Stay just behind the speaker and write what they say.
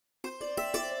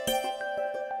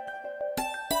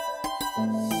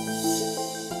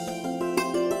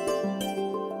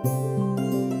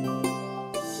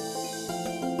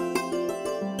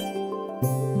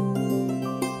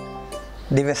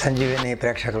దివ్య సంజీవిని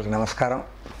ప్రేక్షకులకు నమస్కారం.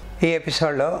 ఈ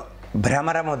ఎపిసోడ్లో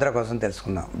భ్రమర ముద్ర కోసం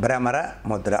తెలుసుకుందాం.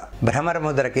 భ్రమర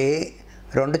ముద్రకి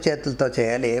రెండు చేతులతో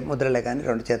చేయాలి. ఏ ముద్రలే కానీ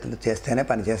రెండు చేతులు చేస్తేనే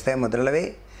పనిచేస్తాయి ముద్రలవి.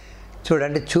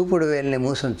 చూడండి, చూపుడు వేలుని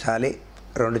మూసుంచాలి.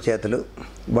 రెండు చేతులు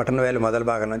బొటన వేలు మొదల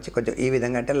భాగం నుంచి కొంచెం ఈ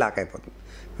విధంగా అంటే లాక్ అయిపోతుంది.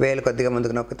 వేలు కొద్దిగా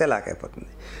ముందుకు నొక్కితే లాక్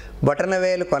అయిపోతుంది. బొటన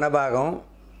వేలు కొన భాగం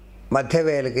మధ్య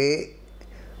వేలుకి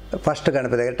ఫస్ట్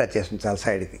గణపతి దగ్గర టచ్ చేసి ఉంచాలి.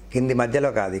 సైడ్కి, కింది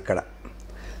మధ్యలో కాదు, ఇక్కడ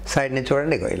సైడ్ నుంచి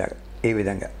చూడండి, ఇలాగ ఈ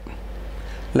విధంగా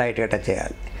లైట్గా టచ్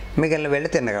చేయాలి. మిగిలిన వేళ్ళు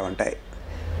తిన్నగా ఉంటాయి.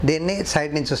 దీన్ని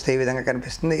సైడ్ నుంచి చూస్తే ఈ విధంగా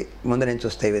కనిపిస్తుంది, ముందు నుంచి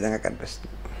చూస్తే ఈ విధంగా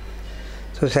కనిపిస్తుంది.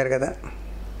 చూశారు కదా,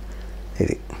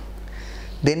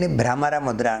 దీన్ని భ్రమర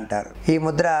ముద్ర అంటారు. ఈ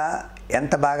ముద్ర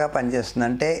ఎంత బాగా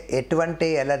పనిచేస్తుందంటే ఎటువంటి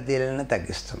ఎలర్జీలను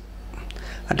తగ్గిస్తుంది.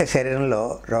 అంటే శరీరంలో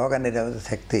రోగనిరోధక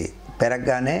శక్తి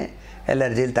పెరగగానే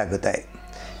ఎలర్జీలు తగ్గుతాయి.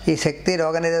 ఈ శక్తి,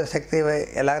 రోగనిరోధక శక్తి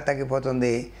ఎలా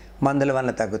తగ్గిపోతుంది? మందుల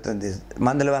వల్ల తగ్గుతుంది.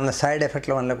 మందుల వల్ల సైడ్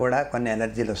ఎఫెక్ట్ల వల్ల కూడా కొన్ని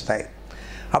ఎలర్జీలు వస్తాయి.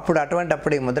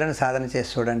 అప్పుడు ఈ ముద్రను సాధన చేసి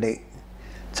చూడండి,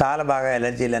 చాలా బాగా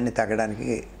ఎలర్జీలన్నీ తగ్గడానికి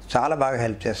చాలా బాగా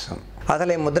హెల్ప్ చేస్తుంది.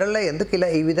 అసలు ఈ ముద్రల్లో ఎందుకు ఇలా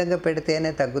ఈ విధంగా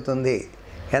పెడితేనే తగ్గుతుంది,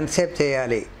 ఎంతసేపు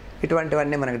చేయాలి,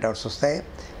 ఇటువంటివన్నీ మనకి డౌట్స్ వస్తాయి.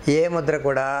 ఏ ముద్ర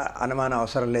కూడా అనుమానం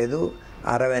అవసరం లేదు.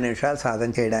 60 నిమిషాలు సాధన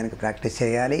చేయడానికి ప్రాక్టీస్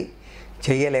చేయాలి.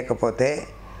 చేయలేకపోతే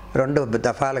 2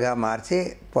 దఫాలుగా మార్చి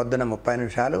పొద్దున 30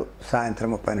 నిమిషాలు, సాయంత్రం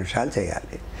 30 నిమిషాలు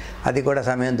చేయాలి. అది కూడా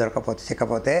సమయం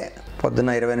చిక్కపోతే పొద్దున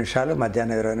 20 నిమిషాలు,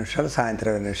 మధ్యాహ్నం 20 నిమిషాలు,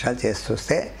 సాయంత్రం 20 నిమిషాలు చేసి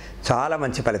చూస్తే చాలా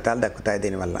మంచి ఫలితాలు దక్కుతాయి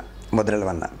దీనివల్ల, ముద్రల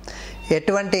వల్ల.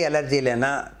 ఎటువంటి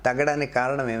ఎలర్జీలైనా తగ్గడానికి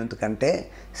కారణం ఏమిటంటే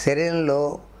శరీరంలో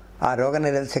ఆ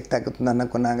రోగనిరోధక శక్తి తగ్గుతుంది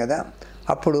అనుకున్నాం కదా,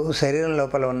 అప్పుడు శరీరం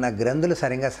లోపల ఉన్న గ్రంథులు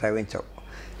సరిగ్గా స్రవించవు.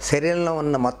 శరీరంలో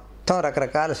ఉన్న మొత్తం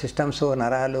రకరకాల సిస్టమ్స్,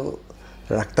 నరాలు,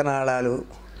 రక్తనాళాలు,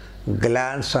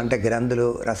 గ్లాండ్స్ అంటే గ్రంథులు,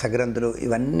 రసగ్రంథులు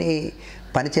ఇవన్నీ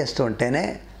పనిచేస్తూ ఉంటేనే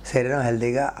శరీరం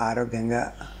హెల్తీగా, ఆరోగ్యంగా,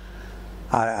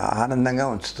 ఆనందంగా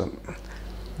ఉంచుతుంది.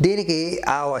 దీనికి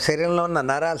ఆ శరీరంలో ఉన్న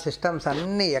నరాల సిస్టమ్స్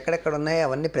అన్నీ ఎక్కడెక్కడ ఉన్నాయో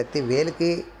అవన్నీ ప్రతి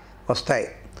వేలుకి వస్తాయి.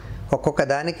 ఒక్కొక్క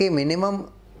దానికి మినిమం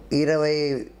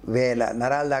 20,000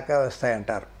 నరాల దాకా వస్తాయి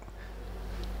అంటారు.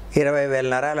 20,000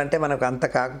 నరాలంటే మనకు అంత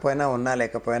కాకపోయినా, ఉన్నా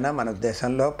లేకపోయినా, మన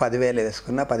ఉద్దేశంలో 10,000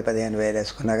 వేసుకున్నా, 10-15,000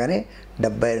 వేసుకున్నా కానీ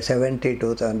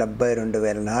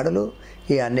 72,000 నాడులు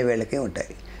ఈ అన్ని వేళ్ళకి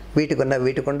ఉంటాయి.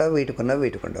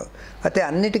 వీటికుండవు. అయితే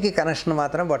అన్నిటికీ కనెక్షన్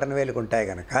మాత్రం బొటన వేలుకు ఉంటాయి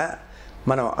కనుక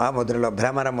మనం ఆ ముద్రలో,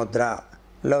 భ్రమర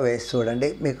ముద్రలో వేసి చూడండి.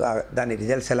 మీకు దాని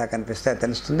రిజల్ట్స్ ఎలా కనిపిస్తాయో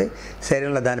తెలుస్తుంది.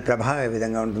 శరీరంలో దాని ప్రభావం ఏ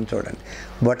విధంగా ఉంటుందో చూడండి.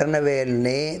 బొటన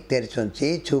వేలుని తెరిచుంచి,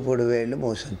 చూపుడు వేళ్ళు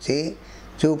మూసుంచి,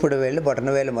 చూపుడు వేళ్ళు బొటన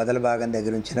వేలు మొదల భాగం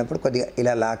దగ్గర ఉంచినప్పుడు కొద్దిగా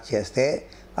ఇలా లాక్ చేస్తే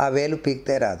ఆ వేలు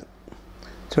పీకితే రాదు.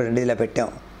 చూడండి, ఇలా పెట్టాం,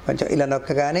 కొంచెం ఇలా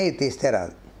నొక్కగానే ఇది తీస్తే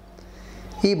రాదు.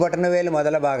 ఈ బొటన వేలు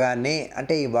మొదల భాగాన్ని,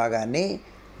 అంటే ఈ భాగాన్ని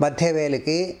మధ్య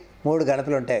వేలుకి 3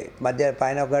 గణపులు ఉంటాయి.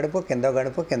 పైన ఒక గడుపు, కింద ఒక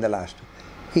గడుపు, కింద లాస్ట్.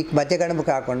 ఈ మధ్య గణపు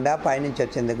కాకుండా పైనుంచి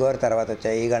వచ్చింది గోరు తర్వాత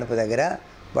వచ్చాయి ఈ గణపు దగ్గర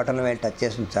బొటన వేలు టచ్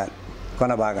చేసి ఉంచాలి.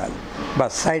 కొన భాగాలు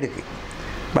సైడ్కి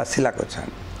ఇలా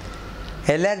కూర్చోండి.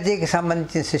 ఎలర్జీకి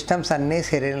సంబంధించిన సిస్టమ్స్ అన్నీ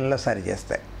శరీరంలో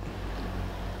సరిచేస్తాయి.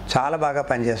 చాలా బాగా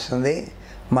పనిచేస్తుంది.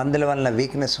 మందుల వలన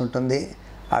వీక్నెస్ ఉంటుంది,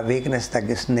 ఆ వీక్నెస్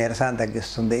తగ్గిస్తుంది, నీరసాన్ని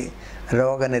తగ్గిస్తుంది.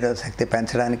 రోగ నిరోధక శక్తి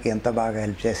పెంచడానికి ఎంతో బాగా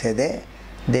హెల్ప్ చేసేదే.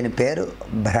 దీని పేరు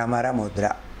భ్రమర ముద్ర.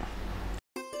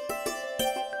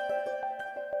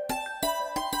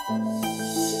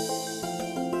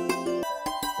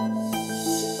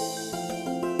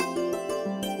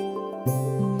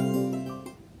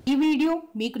 ఈ వీడియో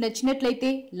మీకు నచ్చినట్లయితే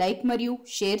లైక్ మరియు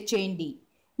షేర్ చేయండి.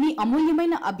 మీ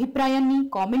అమూల్యమైన అభిప్రాయాన్ని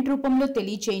కామెంట్ రూపంలో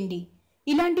తెలియచేయండి.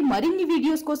 ఇలాంటి మరిన్ని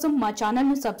వీడియోస్ కోసం మా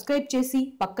ఛానల్ను సబ్స్క్రైబ్ చేసి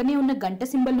పక్కనే ఉన్న గంట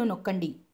సింబల్ను నొక్కండి.